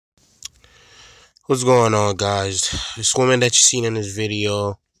What's going on, guys? This woman that you seen in this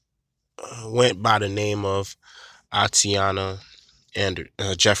video went by the name of Atatiana and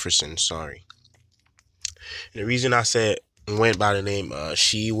Jefferson. Sorry. And the reason I said went by the name,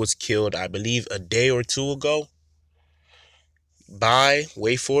 she was killed, I believe, a day or two ago by,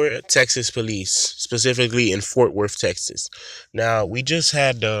 wait for it, Texas police, specifically in Fort Worth, Texas. Now we just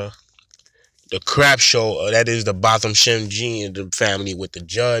had the crap show. That is the Botham Shem Jean, the family with the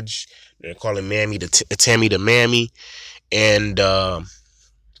judge. They're calling Mammy Tammy the Mammy, and the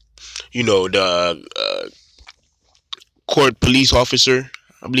court police officer.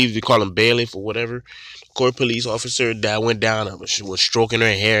 I believe they call him bailiff or whatever. Court police officer that went down. She was stroking her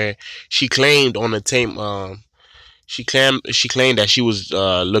hair. She claimed on the tape. She claimed that she was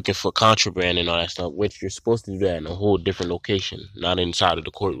looking for contraband and all that stuff, which you're supposed to do that in a whole different location, not inside of the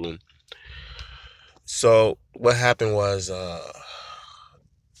courtroom. So what happened was,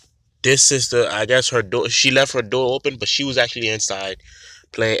 this sister, I guess her door. She left her door open, but she was actually inside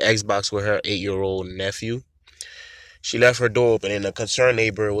playing Xbox with her 8-year-old nephew. She left her door open, and a concerned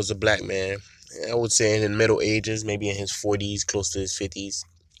neighbor was a black man. I would say in the middle ages, maybe in his 40s, close to his 50s.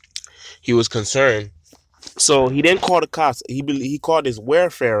 He was concerned, so he didn't call the cops. He called his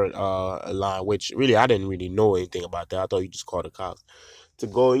welfare line, which really I didn't really know anything about that. I thought you just called the cops to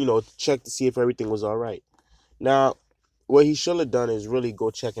go, check to see if everything was all right. Now, what he should have done is really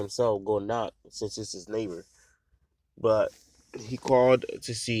go check himself, go knock, since it's his neighbor. But he called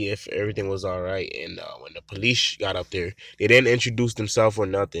to see if everything was all right, and when the police got up there, they didn't introduce themselves or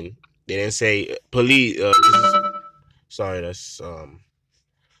nothing. They didn't say police. Sorry, that's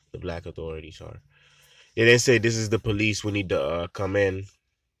the black authority. Sorry, they didn't say this is the police. We need to come in.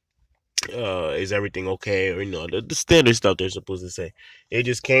 Is everything okay? Or the standard stuff they're supposed to say. They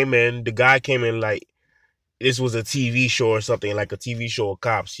just came in. The guy came in like this was a TV show or something, like a TV show of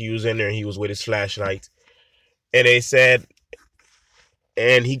cops. He was in there. And he was with his flashlight, and they said.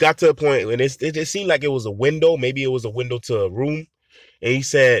 And he got to a point when it seemed like it was a window. Maybe it was a window to a room. And he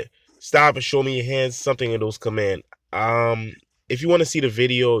said, "Stop and show me your hands." Something in those command. If you want to see the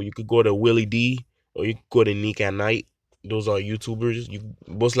video, you could go to Willie D or you could go to Nick at Night. Those are YouTubers. You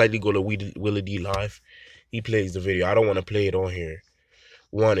most likely go to Willie D Live. He plays the video. I don't want to play it on here.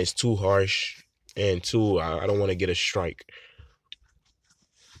 One, it's too harsh, and two, I don't want to get a strike.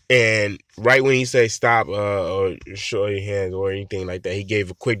 And right when he said stop or show your hands or anything like that, he gave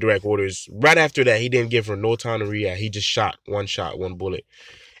a quick direct orders. Right after that, he didn't give her no time to react. He just shot, one bullet.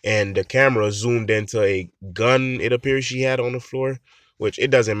 And the camera zoomed into a gun, it appears she had on the floor, which it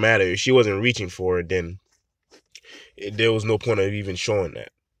doesn't matter. If she wasn't reaching for it, then there was no point of even showing that.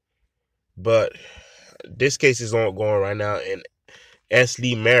 But this case is on going right now, and S.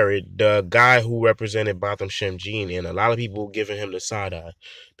 Lee married the guy who represented Botham Shem Jean, and a lot of people giving him the side eye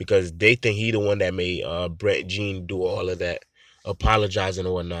because they think he the one that made Brett Jean do all of that, apologizing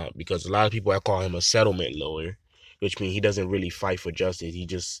and whatnot. Because a lot of people I call him a settlement lawyer, which means he doesn't really fight for justice. He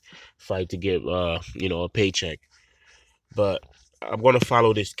just fight to get a paycheck. But I'm gonna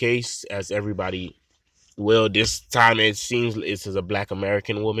follow this case as everybody will. This time it seems it's as a black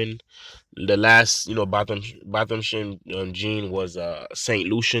American woman. The last, Botham Shem Jean was Saint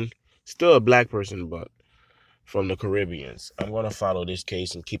Lucian, still a black person, but from the Caribbeans. I'm gonna follow this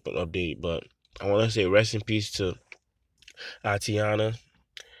case and keep an update. But I want to say rest in peace to Atatiana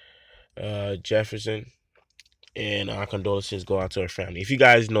Jefferson, and our condolences go out to her family. If you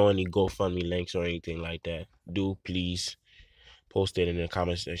guys know any GoFundMe links or anything like that, do please post it in the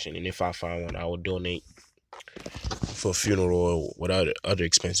comment section. And if I find one, I will donate for funeral or without other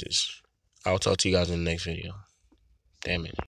expenses. I'll talk to you guys in the next video. Damn it.